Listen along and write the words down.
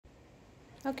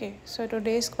Okay, so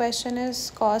today's question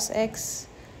is cos x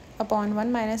upon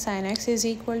 1 minus sin x is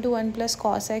equal to 1 plus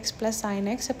cos x plus sin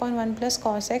x upon 1 plus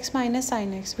cos x minus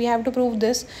sin x. We have to prove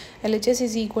this LHS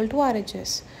is equal to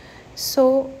RHS.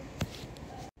 So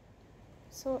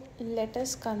let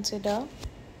us consider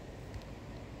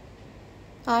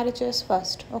RHS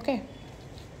first. Okay.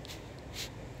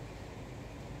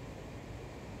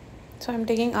 So I'm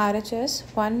taking RHS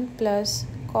 1 plus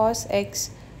cos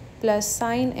x plus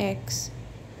sin x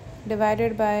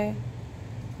divided by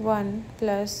 1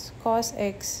 plus cos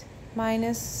x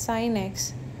minus sin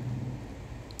x.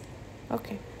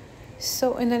 Okay,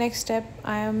 so in the next step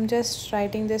I am just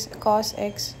writing this cos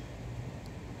x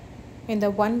in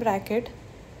the one bracket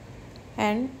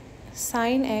and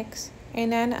sin x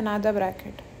in another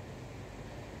bracket.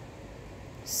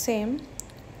 Same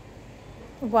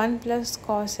 1 plus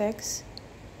cos x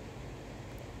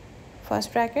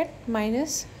first bracket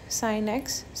minus sin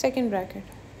x second bracket,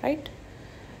 right?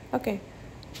 Okay,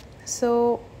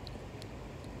 so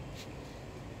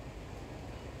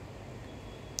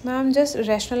now I'm just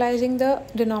rationalizing the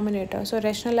denominator. So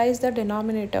rationalize the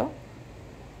denominator.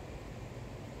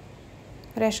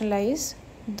 Rationalize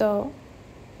the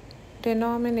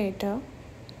denominator.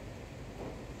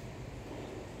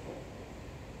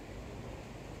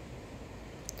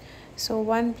 So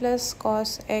 1 plus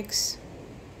cos x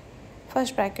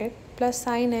first bracket plus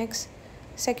sin x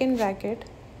second bracket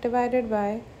divided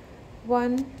by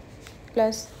 1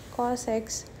 plus cos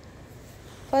x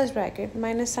first bracket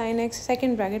minus sin x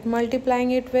second bracket,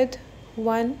 multiplying it with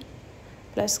 1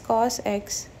 plus cos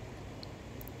x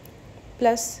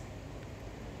plus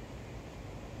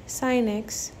sin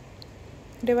x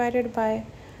divided by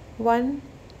 1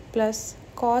 plus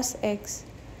cos x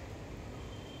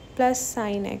plus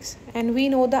sin x, and we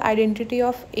know the identity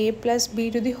of a plus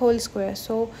b to the whole square.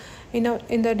 So in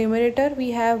the numerator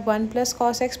we have 1 plus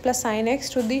cos x plus sin x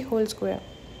to the whole square,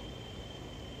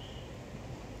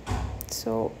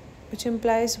 so which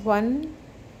implies 1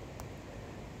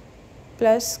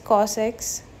 plus cos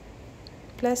x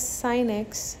plus sin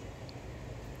x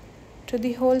to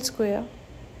the whole square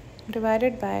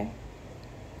divided by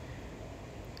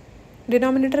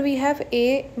denominator we have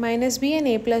a minus b and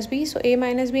a plus b. So a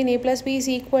minus b and a plus b is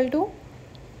equal to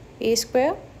a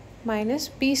square minus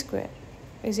b square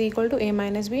is equal to a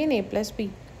minus b and a plus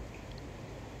b.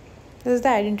 This is the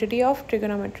identity of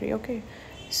trigonometry. Okay,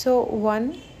 so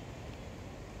 1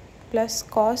 plus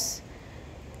cos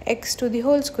x to the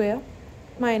whole square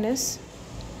minus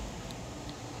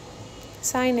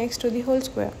sin x to the whole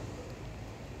square,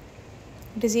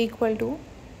 it is equal to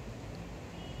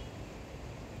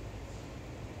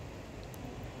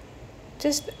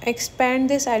just expand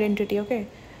this identity. Okay,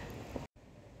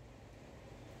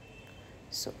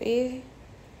 so a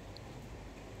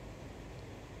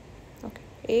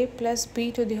plus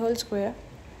b to the whole square,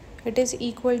 it is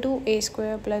equal to a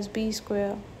square plus b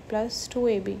square plus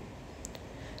 2ab.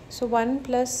 So 1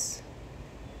 plus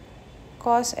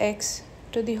cos x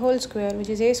to the whole square, which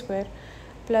is a square,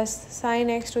 plus sin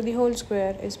x to the whole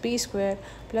square is b square,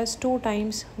 plus 2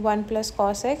 times 1 plus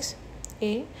cos x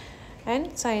a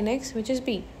and sin x, which is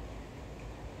b,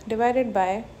 divided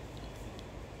by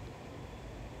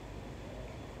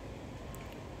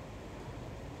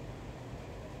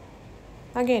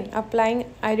again applying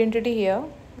identity here,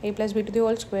 a plus b to the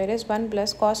whole square is 1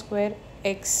 plus cos square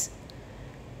x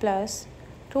plus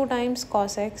 2 times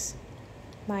cos x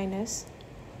minus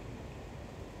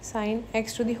sin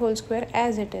x to the whole square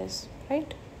as it is,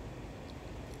 right?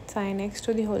 Sin x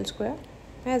to the whole square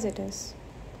as it is.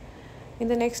 In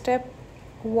the next step,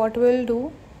 what we'll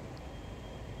do,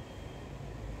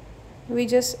 we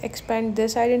just expand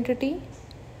this identity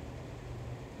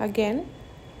again.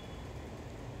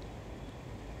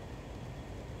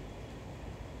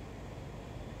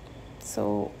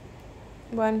 So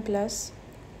 1 plus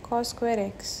cos square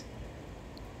x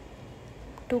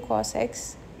 2 cos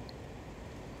x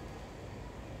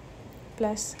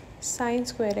plus sin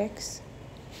square x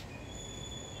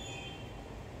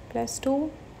plus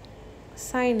 2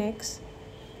 sin x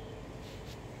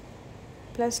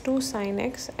plus 2 sin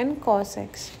x and cos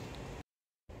x.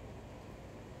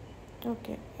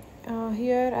 Okay,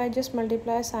 here I just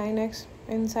multiply sin x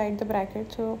inside the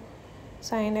bracket, so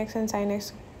sin x and sin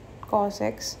x cos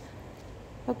x.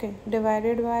 Okay,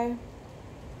 divided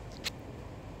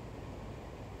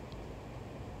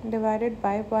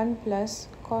by 1 plus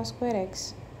cos square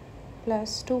x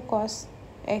plus 2 cos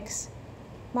x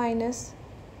minus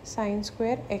sin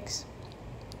square x.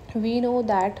 We know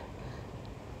that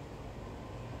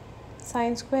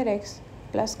sin square x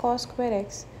plus cos square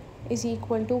x is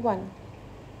equal to 1.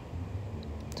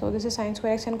 So this is sin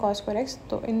square x and cos square x.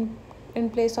 So in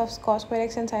place of cos square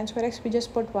x and sin square x, we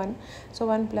just put 1. So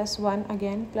 1 plus 1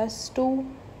 again plus 2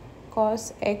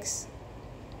 cos x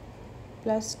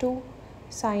plus 2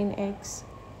 sin x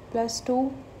plus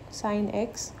 2 sin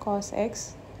x cos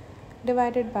x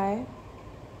divided by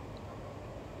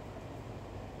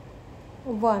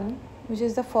 1, which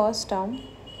is the first term,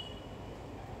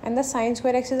 and the sin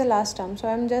square x is the last term. So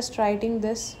I am just writing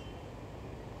this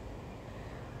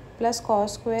plus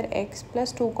cos square x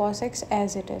plus 2 cos x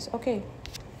as it is, okay,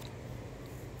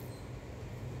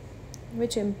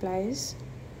 which implies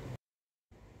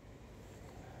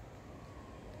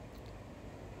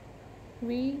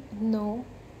we know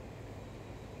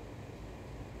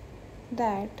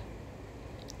that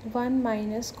 1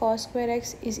 minus cos square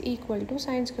x is equal to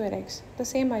sin square x, the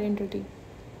same identity.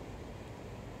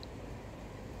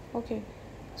 Okay,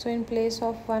 so in place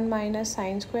of 1 minus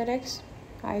sin square x,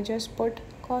 I just put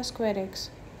cos square x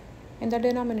in the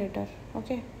denominator,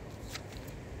 okay.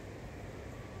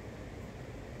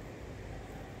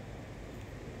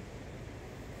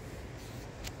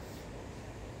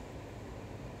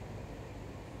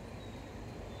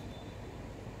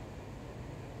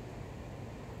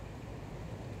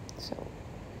 So,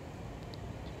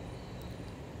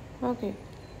 okay,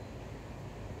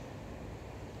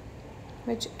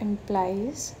 which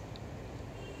implies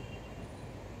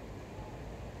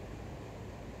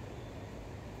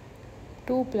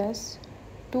two plus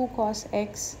 2 cos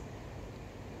x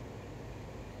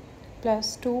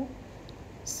plus 2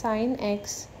 sin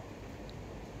x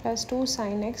plus 2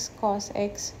 sin x cos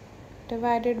x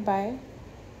divided by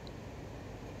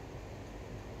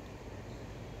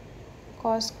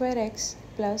cos square x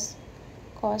plus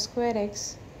cos square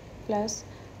x plus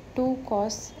 2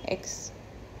 cos x,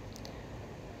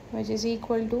 which is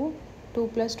equal to 2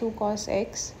 plus 2 cos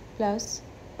x plus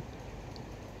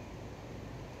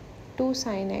 2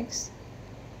 sin x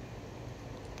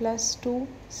plus 2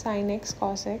 sin x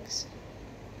cos x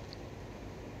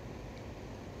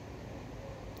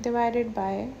divided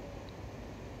by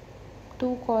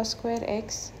 2 cos square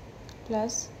x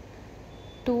plus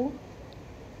 2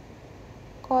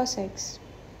 cos x.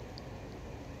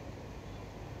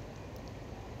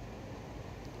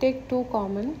 Take 2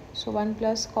 common, so 1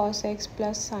 plus cos x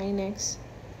plus sin x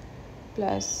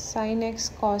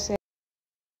cos x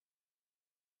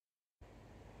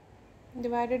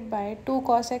divided by 2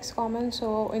 cos x common,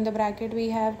 so in the bracket we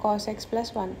have cos x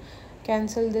plus 1.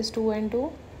 Cancel this 2 and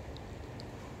 2.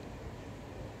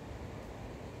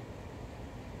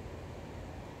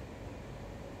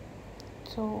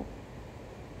 So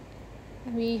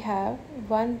we have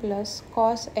 1 plus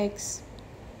cos x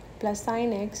plus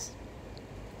sin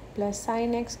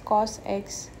x cos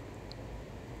x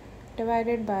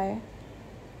divided by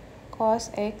cos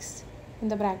x in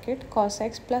the bracket cos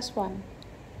x plus 1.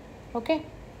 Okay,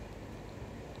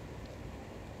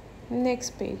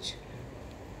 next page.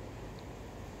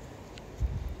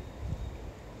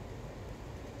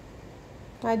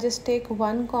 I just take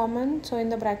 1 common, so in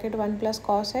the bracket 1 plus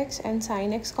cos x and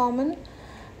sin x common,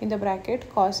 in the bracket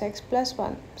cos x plus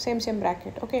 1, same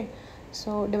bracket, okay.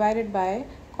 So divided by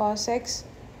cos x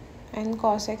and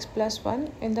cos x plus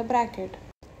 1 in the bracket.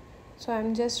 So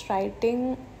I'm just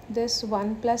writing this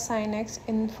 1 plus sin x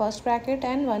in first bracket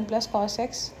and 1 plus cos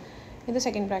x in the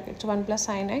second bracket. So 1 plus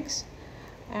sin x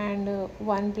and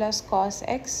 1 plus cos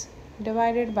x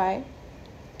divided by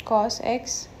cos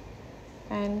x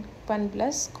and 1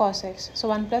 plus cos x. So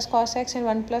 1 plus cos x and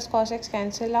 1 plus cos x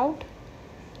cancel out.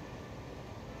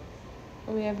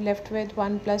 We have left with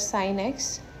 1 plus sin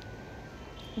x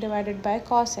divided by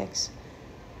cos x.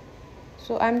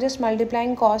 So I'm just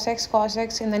multiplying cos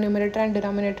x in the numerator and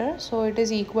denominator. So it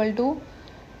is equal to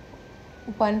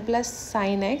 1 plus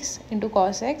sin x into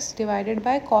cos x divided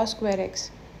by cos square x.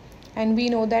 And we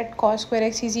know that cos square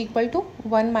x is equal to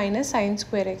 1 minus sin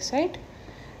square x, right?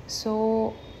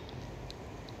 So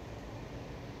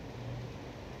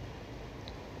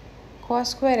cos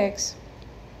square x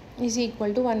is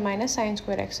equal to 1 minus sin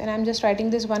square x, and I'm just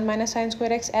writing this 1 minus sin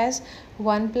square x as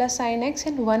 1 plus sin x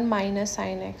and 1 minus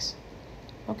sin x.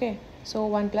 Okay, so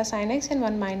 1 plus sin x and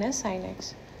 1 minus sin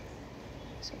x.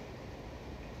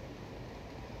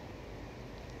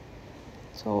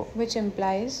 So which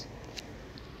implies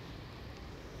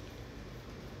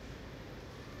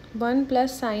 1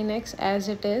 plus sin x as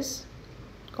it is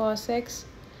cos x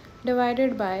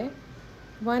divided by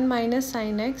 1 minus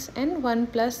sin x and 1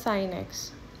 plus sin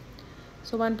x.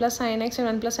 So 1 plus sin x and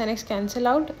 1 plus sin x cancel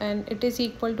out, and it is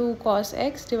equal to cos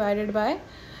x divided by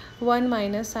 1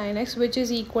 minus sin x, which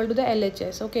is equal to the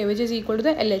LHS. Okay, which is equal to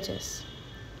the LHS.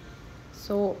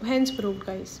 So hence proved,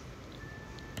 guys.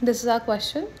 This is our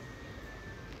question.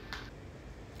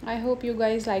 I hope you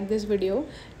guys like this video.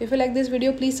 If you like this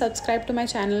video, please subscribe to my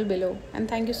channel below, and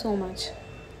thank you so much.